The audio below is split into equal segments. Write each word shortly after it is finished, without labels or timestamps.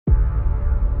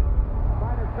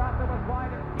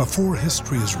Before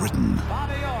history is written,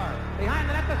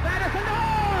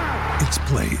 it's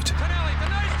played.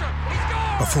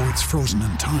 Before it's frozen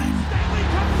in time,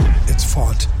 it's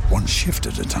fought one shift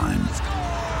at a time.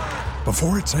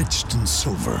 Before it's etched in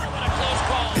silver,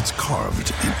 it's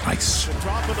carved in ice.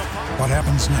 What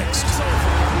happens next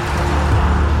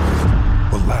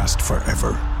will last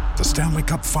forever. The Stanley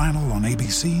Cup Final on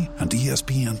ABC and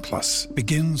ESPN Plus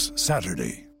begins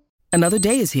Saturday. Another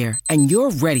day is here, and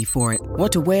you're ready for it.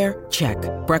 What to wear? Check.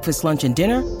 Breakfast, lunch, and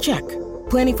dinner? Check.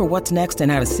 Planning for what's next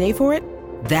and how to save for it?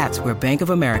 That's where Bank of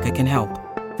America can help.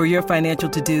 For your financial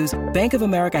to-dos, Bank of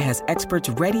America has experts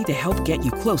ready to help get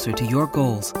you closer to your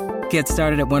goals. Get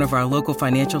started at one of our local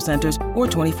financial centers or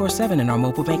 24/7 in our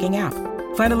mobile banking app.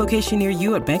 Find a location near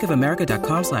you at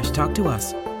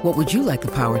bankofamerica.com/talktous. What would you like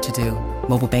the power to do?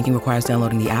 Mobile banking requires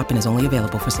downloading the app and is only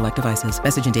available for select devices.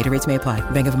 Message and data rates may apply.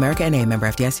 Bank of America N.A., member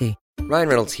FDIC. Ryan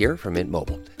Reynolds here from Mint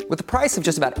Mobile. With the price of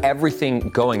just about everything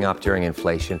going up during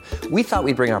inflation, we thought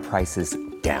we'd bring our prices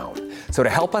down. So to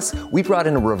help us, we brought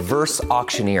in a reverse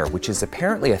auctioneer, which is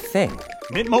apparently a thing.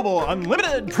 Mint Mobile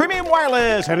Unlimited Premium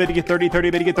Wireless. How to get 30,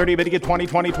 30, bit to get 30, bit to get 20,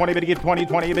 20, 20, bit to get 20,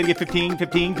 20, bit to get 15,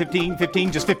 15, 15,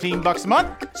 15, just $15 a month?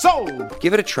 Sold!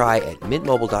 Give it a try at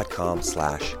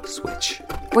mintmobile.com/switch.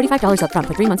 $45 up front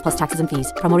for 3 months plus taxes and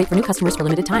fees. Promo rate for new customers for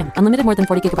limited time. Unlimited more than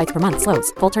 40 gigabytes per month.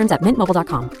 Slows full terms at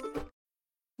mintmobile.com.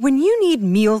 When you need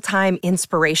mealtime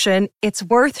inspiration, it's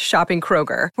worth shopping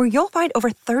Kroger, where you'll find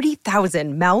over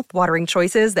 30,000 mouth-watering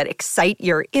choices that excite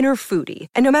your inner foodie.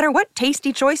 And no matter what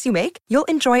tasty choice you make, you'll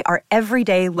enjoy our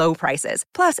everyday low prices,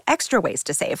 plus extra ways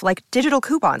to save, like digital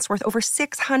coupons worth over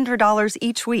 $600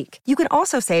 each week. You can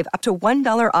also save up to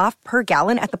 $1 off per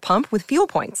gallon at the pump with fuel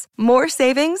points. More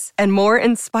savings and more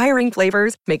inspiring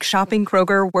flavors make shopping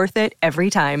Kroger worth it every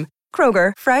time.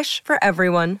 Kroger, fresh for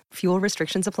everyone. Fuel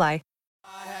restrictions apply.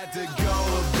 I had to go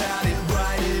about it,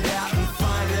 write it out and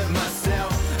find it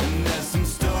myself. And there's some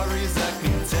stories I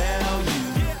can tell you.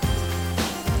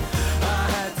 I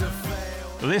had to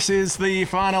fail. This is the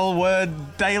Final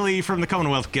Word Daily from the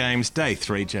Commonwealth Games, Day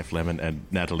 3. Jeff Lemon and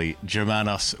Natalie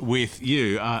Germanos with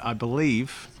you. I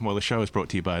believe, well, the show is brought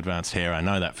to you by Advanced Hair. I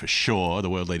know that for sure, the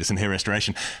world leaders in hair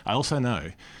restoration. I also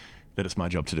know that it's my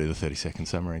job to do the 30-second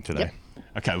summary today. Yep.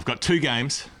 Okay, we've got 2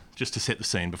 games. Just to set the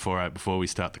scene before we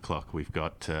start the clock, we've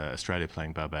got Australia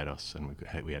playing Barbados, and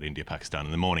we had India-Pakistan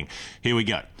in the morning. Here we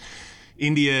go.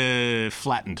 India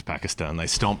flattened Pakistan. They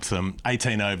stomped them.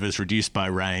 18 overs, reduced by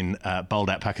rain,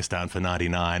 bowled out Pakistan for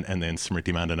 99, and then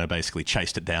Smriti Mandana basically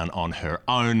chased it down on her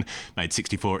own, made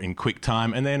 64 in quick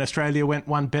time, and then Australia went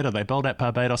one better. They bowled out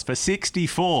Barbados for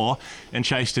 64 and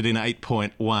chased it in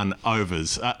 8.1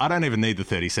 overs. I don't even need the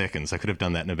 30 seconds. I could have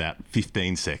done that in about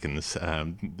 15 seconds.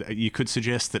 You could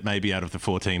suggest that maybe out of the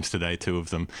 4 teams today, 2 of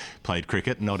them played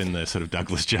cricket, not in the sort of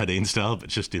Douglas Jardine style, but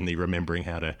just in the remembering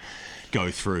how to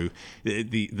go through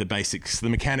the basics, the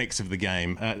mechanics of the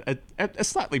game. A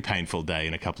slightly painful day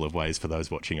in a couple of ways for those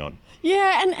watching on.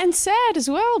 Yeah, and sad as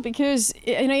well, because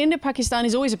India-Pakistan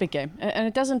is always a big game, and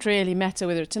it doesn't really matter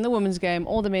whether it's in the women's game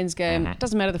or the men's game. It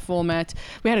doesn't matter the format.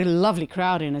 We had a lovely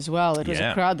crowd in as well. It was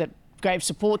a crowd that gave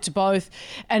support to both,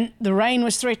 and the rain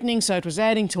was threatening, so it was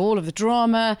adding to all of the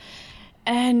drama.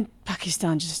 And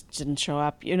Pakistan just didn't show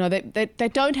up. They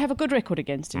don't have a good record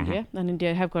against India, and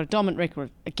India have got a dominant record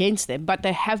against them, but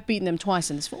they have beaten them twice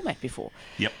in this format before.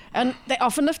 Yep. And they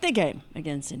often lift their game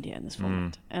against India in this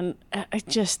format. And it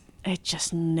just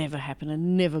never happened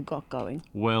and never got going.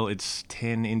 Well, it's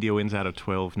 10 India wins out of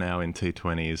 12 now in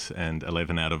T20s and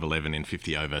 11 out of 11 in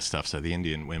 50-over stuff, so the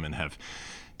Indian women have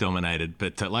dominated.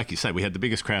 But like you say, we had the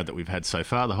biggest crowd that we've had so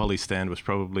far. The Holly stand was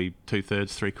probably 2/3,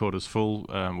 3/4 full,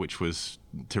 which was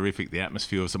terrific. The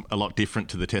atmosphere was a lot different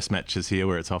to the test matches here,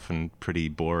 where it's often pretty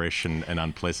boorish and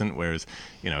unpleasant, whereas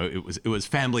it was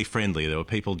family friendly. There were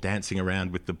people dancing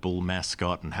around with the bull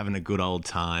mascot and having a good old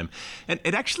time, and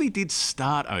it actually did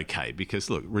start okay, because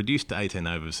look, reduced to 18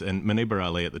 overs, and Manibur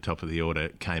Ali at the top of the order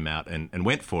came out and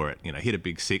went for it. Hit a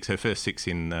big 6, her first 6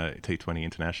 in T20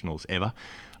 internationals ever.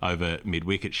 Over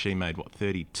mid-wicket, she made,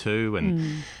 32,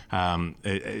 and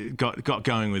got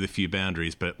going with a few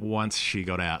boundaries. But once she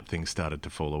got out, things started to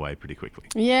fall away pretty quickly.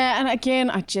 Yeah, and again,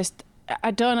 I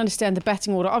don't understand the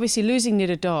batting order. Obviously, losing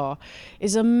Nidadar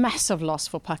is a massive loss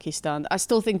for Pakistan. I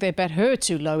still think they bat her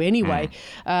too low anyway.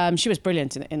 She was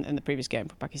brilliant in the previous game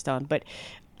for Pakistan, but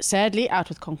sadly out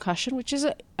with concussion, which is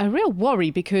a real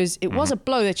worry, because it was a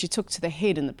blow that she took to the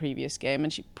head in the previous game,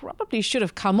 and she probably should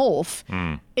have come off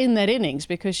in that innings,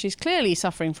 because she's clearly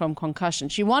suffering from concussion.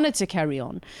 She wanted to carry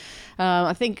on.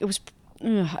 I think it was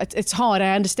it's hard.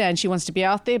 I understand she wants to be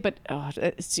out there, but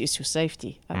it's your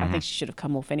safety. I think she should have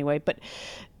come off anyway. But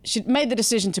she made the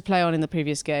decision to play on in the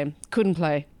previous game. Couldn't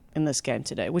play in this game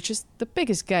today, which is the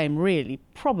biggest game really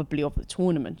probably of the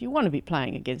tournament. You want to be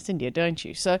playing against India, don't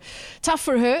you? So tough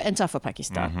for her and tough for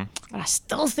Pakistan. But I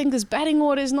still think this batting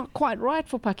order is not quite right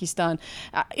for Pakistan.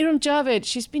 Iram Javed,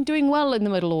 she's been doing well in the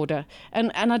middle order,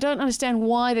 and I don't understand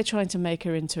why they're trying to make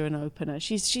her into an opener.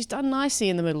 She's done nicely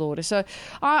in the middle order, so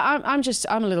I'm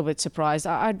a little bit surprised.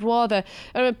 I'd rather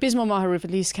Bismar Maharoof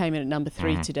at least came in at number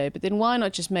 3 today, but then why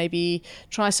not just maybe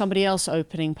try somebody else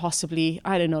opening, possibly,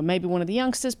 I don't know, maybe one of the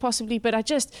youngsters possibly, but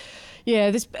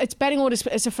it's batting order.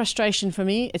 It's a frustration for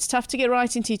me. It's tough to get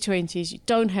right in T20s. You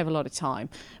don't have a lot of time,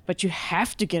 but you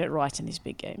have to get it right in these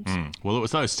big games. Well, it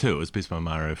was those two. It was Bismar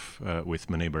Maharoof with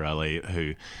Munibur Ali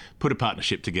who put a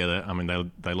partnership together. I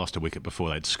mean, they lost a wicket before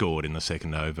they'd scored in the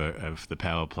second over of the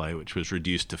power play, which was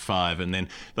reduced to 5, and then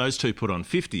those two put on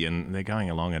 50, and they're going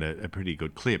along at a pretty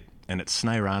good clip. And it's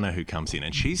Sneh Rana who comes in,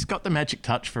 and she's got the magic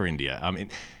touch for India. I mean,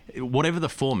 whatever the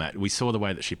format, we saw the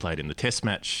way that she played in the Test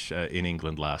match in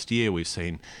England last year. We've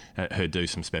seen her do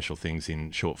some special things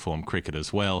in short-form cricket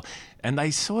as well. And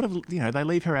they sort of, they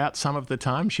leave her out some of the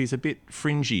time. She's a bit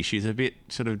fringy. She's a bit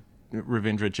sort of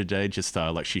Ravindra Jadeja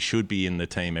style, like she should be in the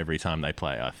team every time they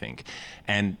play, I think.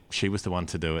 And she was the one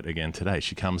to do it again today.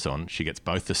 She comes on, she gets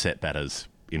both the set batters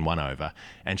in 1 over,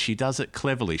 and she does it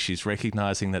cleverly. She's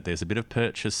recognising that there's a bit of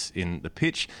purchase in the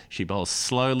pitch. She bowls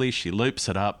slowly, she loops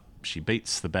it up, she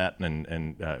beats the bat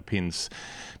and pins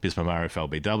Bismar Maharoof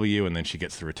LBW, and then she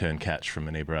gets the return catch from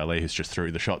Munibur Ali, who's just threw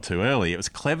the shot too early. It was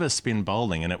clever spin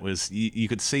bowling, and it was you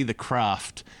could see the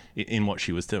craft in what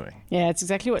she was doing. Yeah, it's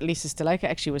exactly what Lisa Sthalekar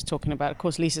actually was talking about. Of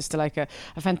course, Lisa Sthalekar,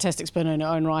 a fantastic spinner in her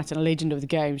own right and a legend of the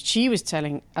game. She was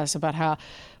telling us about how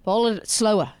bowl it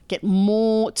slower, get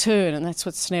more turn, and that's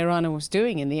what Sneh Rana was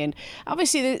doing in the end.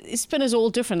 Obviously, the spinners are all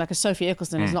different. Like a Sophie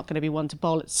Eccleston is not going to be one to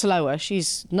bowl it slower.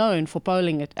 She's known for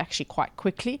bowling it actually quite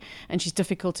quickly, and she's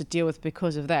difficult to deal with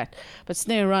because of that. But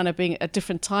Sneh Rana, being a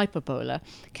different type of bowler,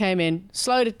 came in,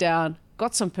 slowed it down,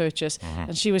 got some purchase,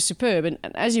 and she was superb. And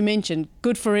as you mentioned,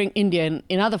 good for India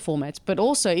in other formats, but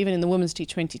also even in the Women's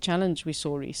T20 Challenge we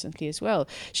saw recently as well.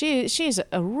 She is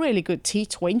a really good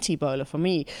T20 bowler for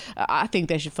me. I think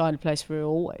they should find a place for her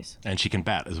always. And she can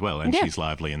bat as well, and she's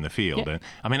lively in the field. Yeah. And,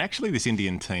 I mean, actually, this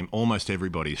Indian team, almost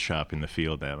everybody's sharp in the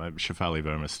field now. Shefali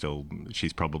Verma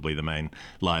she's probably the main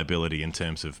liability in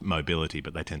terms of mobility,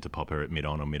 but they tend to pop her at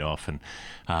mid-on or mid-off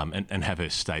and have her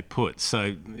stay put.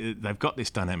 So they've got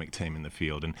this dynamic team in the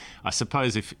field, and I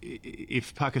suppose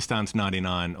if Pakistan's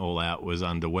 99 all out was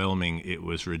underwhelming, it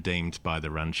was redeemed by the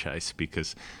run chase,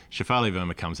 because Shefali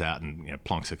Verma comes out and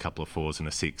plonks a couple of 4s and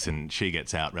a 6, and she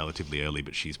gets out relatively early,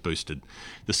 but she's boosted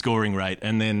the scoring rate.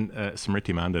 And then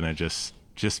Smriti Mandhana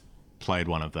just played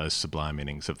one of those sublime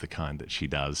innings of the kind that she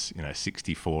does,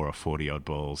 64 or 40 odd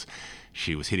balls.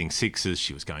 She was hitting 6s,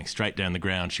 she was going straight down the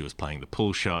ground, she was playing the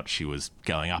pull shot, she was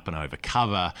going up and over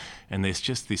cover, and there's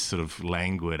just this sort of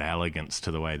languid elegance to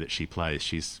the way that she plays.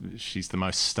 She's the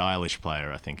most stylish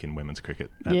player, I think, in women's cricket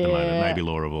at the moment. Maybe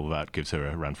Laura Woolvart gives her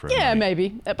a run for her money. Yeah, maybe.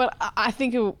 But I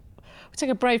think it would take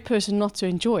a brave person not to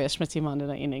enjoy a Smriti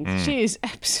Mandhana innings. She is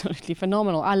absolutely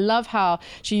phenomenal. I love how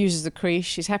she uses the crease.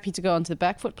 She's happy to go onto the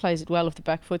back foot, plays it well with the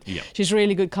back foot. Yep. She's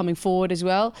really good coming forward as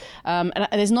well. And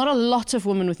there's not a lot of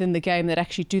women within the game that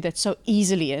actually do that so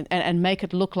easily and make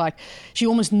it look like she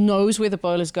almost knows where the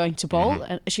bowler's going to bowl.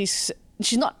 And she's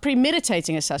not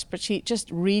premeditating as such, but she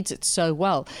just reads it so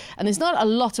well. And there's not a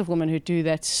lot of women who do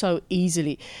that so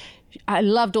easily. I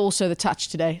loved also the touch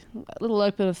today. A little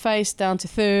open of face down to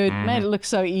third, made it look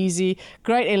so easy.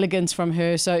 Great elegance from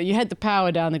her. So you had the power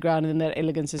down the ground and then that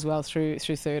elegance as well through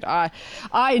third. I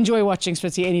enjoy watching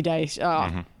Smriti any day.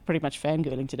 Pretty much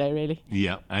fangirling today, really.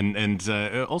 Yeah, and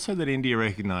also that India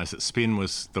recognised that spin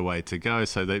was the way to go.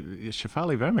 So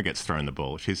Shefali Verma gets thrown the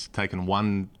ball. She's taken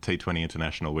one T20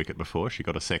 international wicket before. She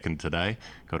got a second today,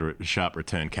 got a sharp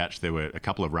return catch. There were a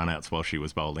couple of run-outs while she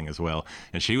was bowling as well.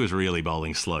 And she was really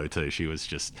bowling slow too. She was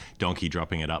just donkey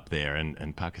dropping it up there.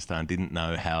 And Pakistan didn't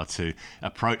know how to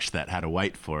approach that, how to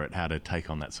wait for it, how to take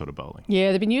on that sort of bowling.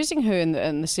 Yeah, they've been using her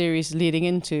in the series leading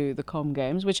into the Com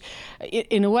Games, which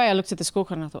in a way I looked at the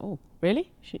scorecard and I thought, oh,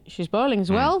 really? She's bowling as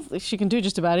well? She can do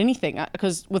just about anything.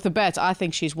 Because with the bat, I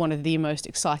think she's one of the most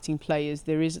exciting players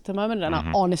there is at the moment. And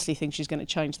I honestly think she's going to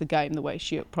change the game the way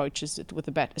she approaches it with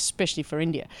the bat, especially for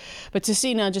India. But to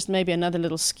see now just maybe another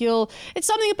little skill, it's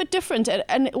something a bit different.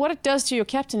 And what it does to your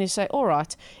captain is say, all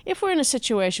right, if we're in a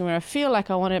situation where I feel like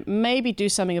I want to maybe do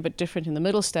something a bit different in the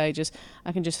middle stages,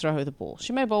 I can just throw her the ball.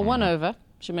 She may bowl 1 over,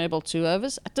 She may bowl 2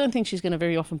 overs. I don't think she's going to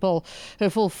very often bowl her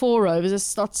full 4 overs.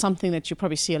 It's not something that you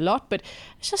probably see a lot, but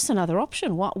it's just another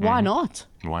option. Why not?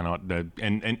 Why not?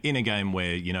 And in a game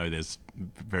where, there's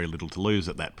very little to lose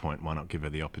at that point, why not give her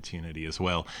the opportunity as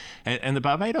well? And the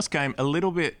Barbados game, a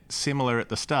little bit similar at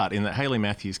the start in that Hayley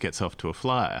Matthews gets off to a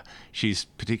flyer. She's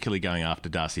particularly going after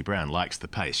Darcy Brown, likes the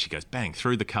pace. She goes bang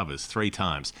through the covers 3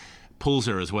 times, pulls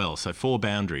her as well. So 4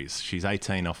 boundaries. She's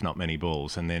 18 off not many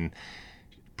balls, and then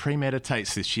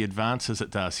premeditates this. She advances at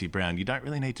Darcy Brown. You don't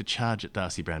really need to charge at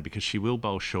Darcy Brown because she will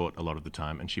bowl short a lot of the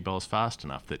time, and she bowls fast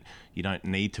enough that you don't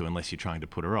need to unless you're trying to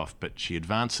put her off. But she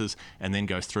advances and then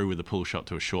goes through with a pull shot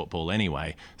to a short ball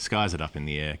anyway, skies it up in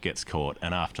the air, gets caught,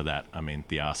 and after that,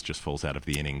 the arse just falls out of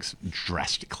the innings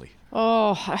drastically.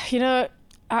 Oh,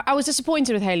 I was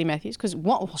disappointed with Hayley Matthews because she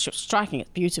was striking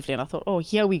it beautifully, and I thought,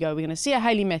 here we go. We're going to see a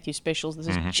Hayley Matthews specials. This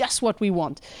is just what we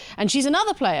want. And she's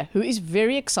another player who is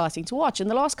very exciting to watch. In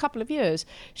the last couple of years,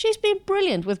 she's been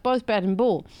brilliant with both bat and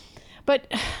ball. But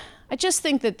I just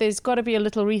think that there's got to be a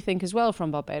little rethink as well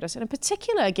from Barbados, and in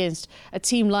particular against a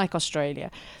team like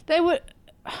Australia.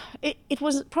 It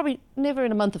was probably never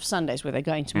in a month of Sundays where they're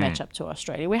going to match up to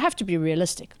Australia. We have to be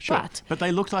realistic. Sure. But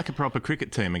they looked like a proper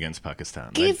cricket team against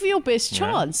Pakistan. Give your best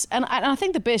chance. And I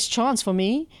think the best chance for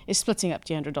me is splitting up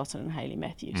Deandra Dottin and Hayley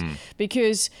Matthews.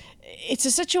 Because it's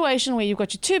a situation where you've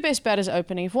got your 2 best batters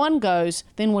opening. If one goes,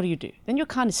 then what do? Then you're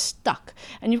kind of stuck.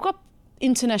 And you've got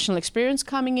international experience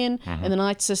coming in and the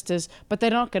Knight sisters, but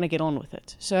they're not going to get on with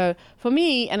it. So for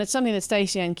me, and it's something that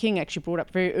Stacey Ann King actually brought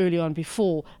up very early on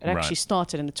before it actually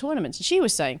started in the tournaments. And she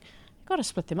was saying, you've got to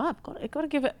split them up. You've got to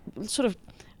give it sort of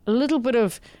a little bit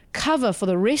of cover for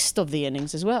the rest of the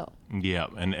innings as well. Yeah,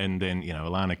 and then,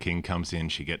 Alana King comes in,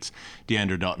 she gets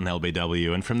Deandra Dottin,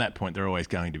 LBW, and from that point they're always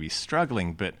going to be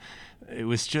struggling, but it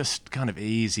was just kind of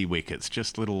easy wickets,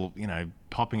 just little,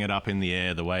 popping it up in the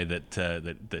air the way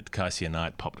that Kaisia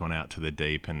Knight popped one out to the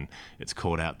deep and it's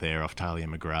caught out there off Talia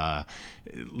McGrath.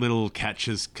 Little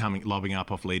catches lobbing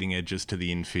up off leading edges to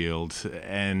the infield,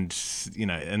 and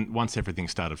once everything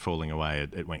started falling away,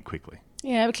 it went quickly.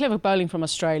 Yeah, but clever bowling from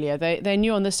Australia. They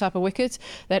knew on this type of wicket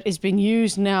that has been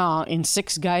used now in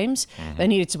 6 games, they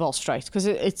needed to bowl straight because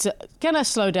it's going to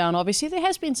slow down, obviously. There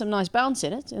has been some nice bounce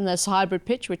in it, in this hybrid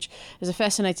pitch, which is a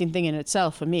fascinating thing in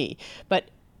itself for me. But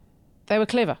they were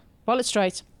clever. Bowl it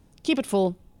straight, keep it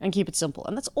full, and keep it simple.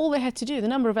 And that's all they had to do. The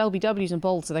number of LBWs and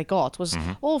bowls that they got was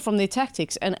all from their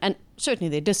tactics and certainly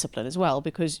their discipline as well,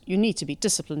 because you need to be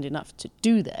disciplined enough to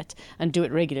do that and do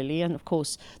it regularly. And of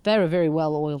course, they're a very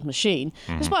well-oiled machine,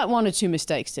 despite 1 or 2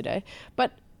 mistakes today.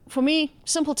 But for me,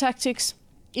 simple tactics,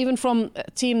 even from a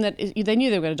team that they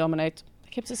knew they were going to dominate, they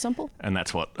kept it simple. And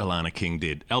that's what Alana King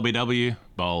did. LBW,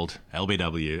 bowled,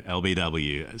 LBW,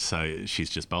 LBW. So she's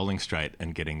just bowling straight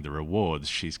and getting the rewards.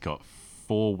 She's got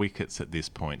 4 wickets at this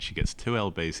point. She gets 2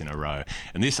 LBs in a row.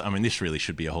 And this really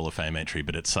should be a Hall of Fame entry,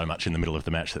 but it's so much in the middle of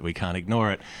the match that we can't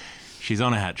ignore it. She's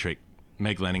on a hat-trick.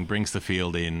 Meg Lanning brings the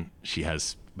field in. She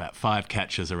has about 5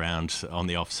 catches around on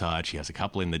the offside. She has a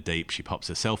couple in the deep. She pops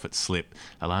herself at slip.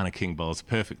 Alana King bowls a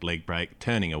perfect leg break,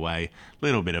 turning away.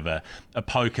 Little bit of a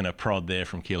poke and a prod there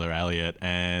from Keeler Elliott,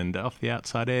 and off the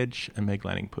outside edge, and Meg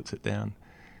Lanning puts it down.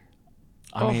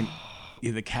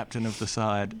 You're the captain of the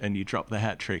side and you drop the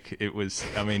hat-trick. It was,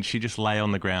 she just lay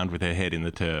on the ground with her head in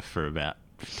the turf for about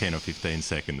 10 or 15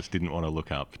 seconds, didn't want to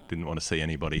look up, didn't want to see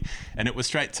anybody. And it was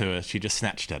straight to her. She just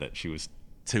snatched at it. She was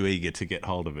too eager to get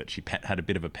hold of it. She had a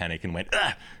bit of a panic and went,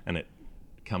 ah! And it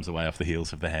comes away off the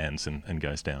heels of the hands and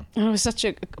goes down. And it was such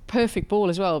a perfect ball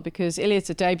as well, because Elliott's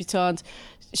a debutant.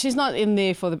 She's not in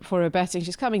there for her batting.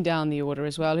 She's coming down the order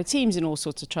as well. Her team's in all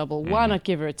sorts of trouble. Why not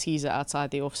give her a teaser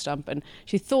outside the off stump? And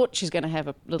she thought she's going to have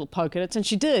a little poke at it, and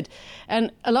she did.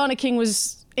 And Alana King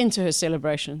was into her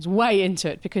celebrations, way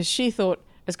into it, because she thought,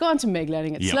 it's gone to Meg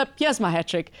Lanning at slip. Here's my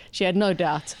hat-trick. She had no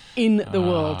doubt in the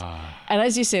world. And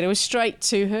as you said, it was straight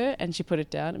to her, and she put it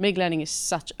down. Meg Lanning is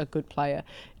such a good player,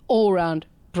 all-round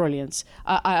brilliance.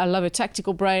 I love her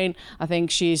tactical brain. I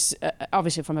think she's,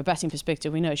 obviously from a batting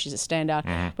perspective, we know she's a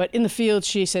standout. But in the field,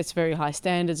 she sets very high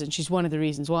standards, and she's one of the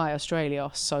reasons why Australia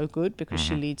are so good, because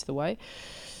she leads the way.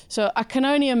 So I can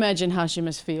only imagine how she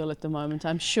must feel at the moment.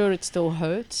 I'm sure it still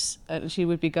hurts, and she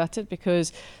would be gutted,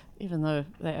 because even though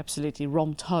they absolutely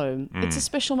romped home, it's a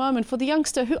special moment for the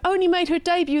youngster who only made her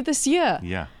debut this year.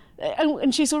 Yeah.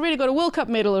 And she's already got a World Cup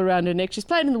medal around her neck. She's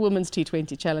played in the Women's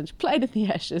T20 Challenge, played in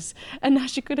the Ashes, and now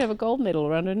she could have a gold medal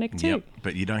around her neck too. Yep,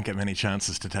 but you don't get many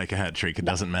chances to take a hat-trick. It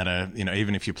doesn't matter,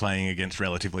 even if you're playing against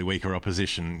relatively weaker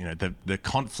opposition, the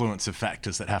confluence of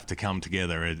factors that have to come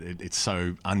together, it's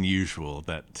so unusual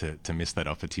that to miss that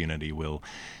opportunity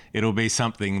it'll be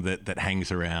something that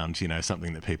hangs around,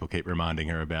 something that people keep reminding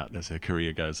her about as her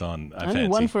career goes on. Only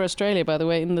one for Australia, by the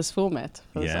way, in this format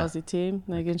for this Aussie team,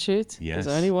 Megan Schutt. Yes.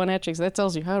 There's only one hat-trick, so that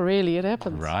tells you how rarely it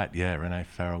happens. Right, yeah. Renee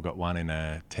Farrell got one in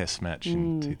a test match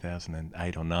in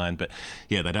 2008 or 9, but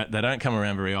yeah, they don't come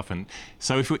around very often.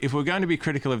 So if we're going to be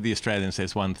critical of the Australians,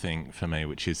 there's one thing for me,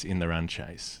 which is in the run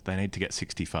chase. They need to get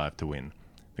 65 to win.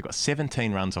 They've got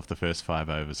 17 runs off the first 5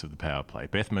 overs of the power play.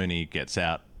 Beth Mooney gets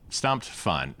out. Stumped,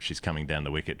 fine. She's coming down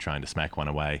the wicket, trying to smack one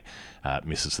away,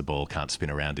 misses the ball, can't spin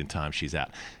around in time, she's out.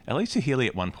 Elisa Healy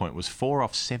at one point was 4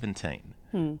 off 17.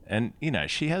 And,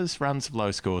 she has runs of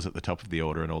low scores at the top of the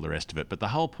order and all the rest of it. But the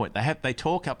whole point, they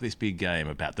talk up this big game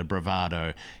about the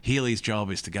bravado. Healy's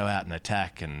job is to go out and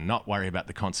attack and not worry about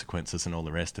the consequences and all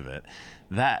the rest of it.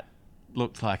 That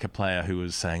looked like a player who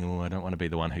was saying, I don't want to be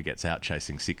the one who gets out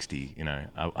chasing 60.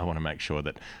 I want to make sure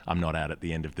that I'm not out at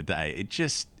the end of the day. It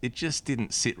just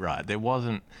didn't sit right. There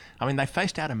wasn't... they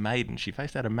faced out a maiden. She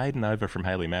faced out a maiden over from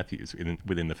Hayley Matthews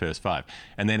within the first 5.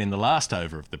 And then in the last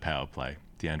over of the power play,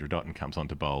 Deandra Dotton comes on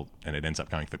to bowl and it ends up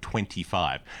going for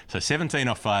 25. So 17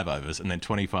 off 5 overs and then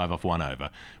 25 off 1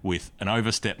 over with an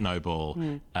overstep no ball,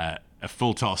 a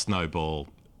full toss no ball,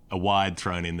 a wide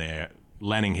thrown in there.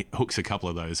 Lanning hooks a couple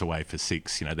of those away for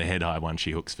 6. The head-high one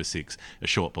she hooks for 6. A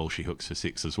short ball she hooks for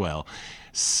 6 as well.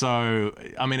 So,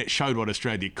 it showed what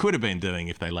Australia could have been doing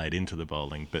if they laid into the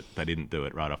bowling, but they didn't do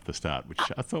it right off the start, which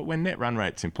I thought when net run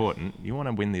rate's important, you want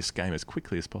to win this game as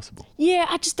quickly as possible. Yeah,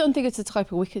 I just don't think it's the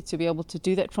type of wicket to be able to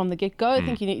do that from the get-go. I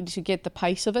think you need to get the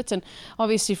pace of it. And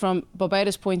obviously from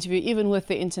Barbados' point of view, even with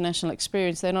the international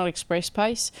experience, they're not express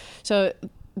pace. So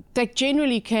they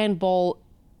generally can bowl.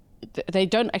 They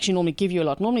don't actually normally give you a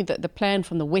lot. Normally the plan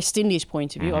from the West Indies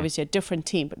point of view, obviously a different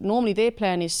team, but normally their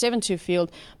plan is 7-2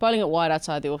 field, bowling it wide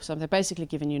outside the off stump. They're basically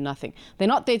giving you nothing. They're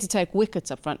not there to take wickets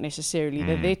up front necessarily.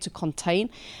 They're there to contain.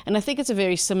 And I think it's a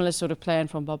very similar sort of plan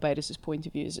from Barbados' point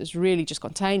of view. Is really just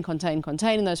contain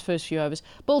in those first few overs,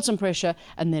 build some pressure,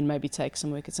 and then maybe take some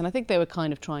wickets. And I think they were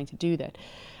kind of trying to do that.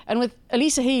 And with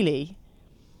Elisa Healy,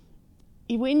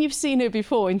 when you've seen her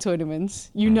before in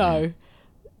tournaments, you know,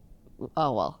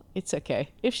 oh, well, it's okay.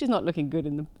 If she's not looking good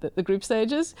in the group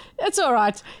stages, it's all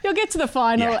right. You'll get to the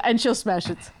final and she'll smash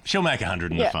it. She'll make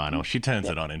 100 in the final. She turns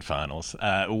it on in finals.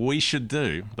 We should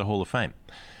do the Hall of Fame.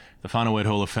 The Final Word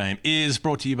Hall of Fame is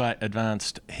brought to you by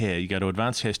Advanced Hair. You go to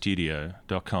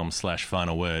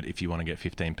advancedhairstudio.com/finalword if you want to get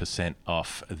 15%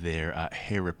 off their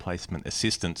hair replacement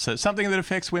assistant. So it's something that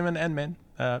affects women and men.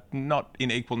 Not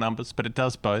in equal numbers, but it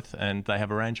does both. And they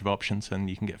have a range of options and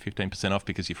you can get 15% off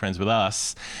because you're friends with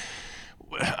us.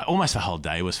 Almost the whole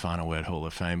day was Final Word Hall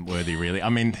of Fame worthy, really.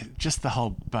 Just the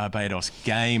whole Barbados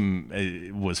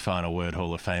game was Final Word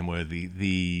Hall of Fame worthy.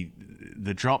 The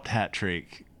dropped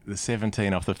hat-trick, the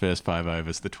 17 off the first 5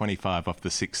 overs, the 25 off the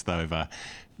 6th over,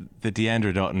 the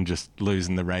Deandra Dotton just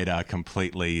losing the radar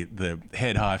completely, the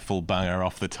head-high full bunger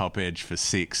off the top edge for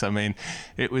 6.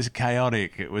 It was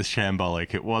chaotic, it was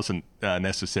shambolic, it wasn't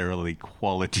necessarily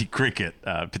quality cricket,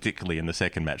 particularly in the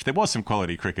second match. There was some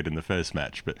quality cricket in the first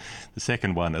match, but the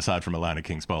second one, aside from Alana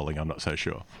King's bowling, I'm not so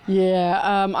sure.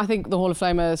 Yeah, I think the Hall of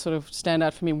Famer sort of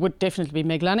standout for me would definitely be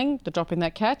Meg Lanning, the drop in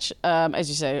that catch. As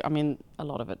you say, a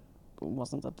lot of it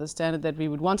wasn't up to the standard that we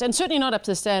would want, and certainly not up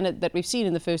to the standard that we've seen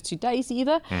in the first 2 days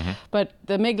either. But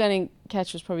the Meg Lanning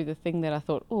catch was probably the thing that I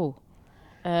thought,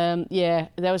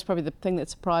 that was probably the thing that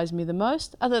surprised me the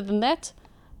most. Other than that,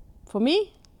 for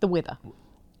me, the weather.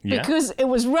 Yeah. Because it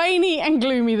was rainy and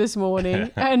gloomy this morning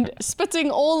and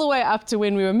spitting all the way up to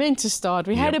when we were meant to start.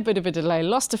 We had a bit of a delay,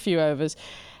 lost a few overs.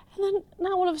 And then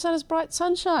now all of a sudden it's bright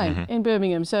sunshine in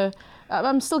Birmingham. So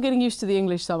I'm still getting used to the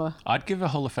English summer. I'd give a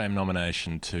Hall of Fame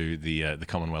nomination to the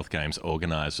Commonwealth Games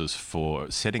organisers for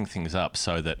setting things up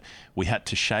so that we had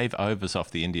to shave overs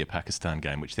off the India-Pakistan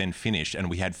game, which then finished, and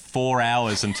we had 4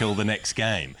 hours until the next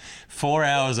game. 4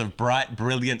 hours of bright,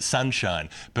 brilliant sunshine.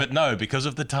 But no, because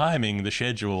of the timing, the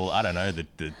schedule, I don't know, the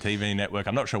TV network,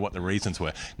 I'm not sure what the reasons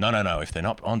were. No, if they're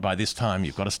not on by this time,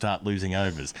 you've got to start losing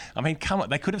overs. Come on,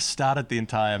 they could have started the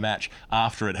entire match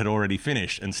after it had already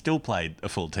finished and still played a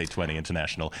full T20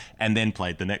 international, and then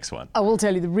played the next one. I will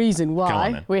tell you the reason Go on,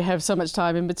 why then. we have so much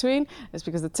time in between. It's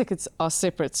because the tickets are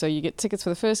separate. So you get tickets for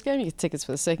the first game, you get tickets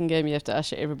for the second game. You have to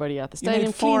usher everybody out the You stadium.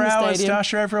 need 4 hours to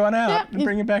usher everyone out and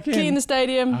bring them back in. Clean the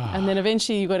stadium, and then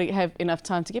eventually you've got to have enough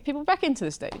time to get people back into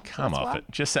the stadium. Come off it.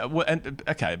 Just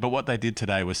okay, but what they did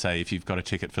today was say if you've got a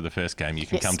ticket for the first game, you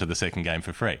can come to the second game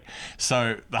for free.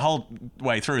 So the whole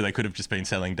way through, they could have just been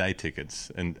selling day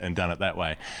tickets and done it that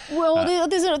way. Well,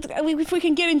 if we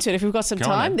can get into it, if we've got some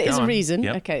time, there is a reason.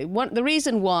 Yep. Okay, the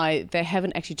reason why they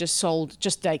haven't actually just sold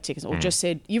just day tickets or just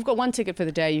said you've got one ticket for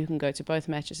the day, you can go to both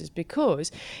matches, is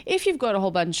because if you've got a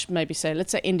whole bunch, maybe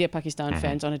let's say India-Pakistan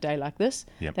fans on a day like this,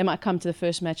 they might come to the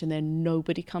first match and then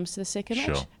nobody comes to the second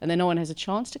match, and then no one has a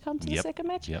chance to come to the second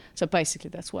match. So basically,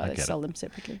 that's why they sell them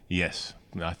separately. Yes.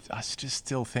 I just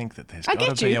still think that there's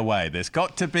got to be a way. There's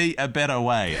got to be a better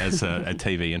way, as a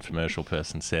TV infomercial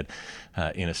person said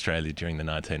in Australia during the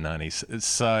 1990s.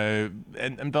 So,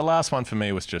 and the last one for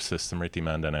me was just the Smriti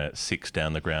Mandana 6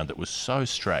 down the ground that was so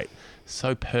straight,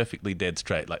 so perfectly dead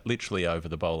straight, like literally over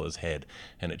the bowler's head,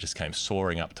 and it just came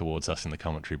soaring up towards us in the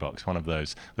commentary box. One of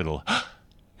those little...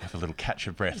 with a little catch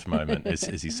of breath moment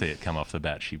as you see it come off the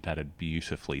bat. She batted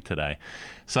beautifully today.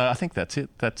 So I think that's it.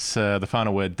 That's the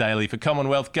final word daily for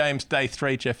Commonwealth Games Day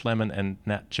 3. Jeff Lemon and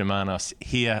Nat Germanos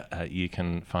here. You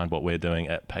can find what we're doing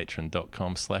at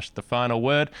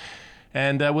patreon.com/thefinalword.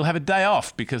 And we'll have a day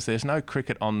off because there's no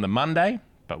cricket on the Monday.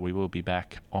 But we will be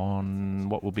back on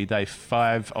what will be day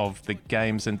 5 of the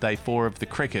games and day 4 of the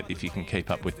cricket, if you can keep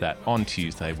up with that, on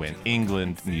Tuesday when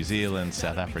England, New Zealand,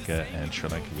 South Africa and Sri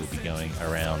Lanka will be going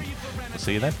around. We'll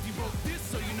see you then.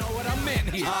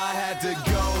 I had to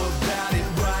go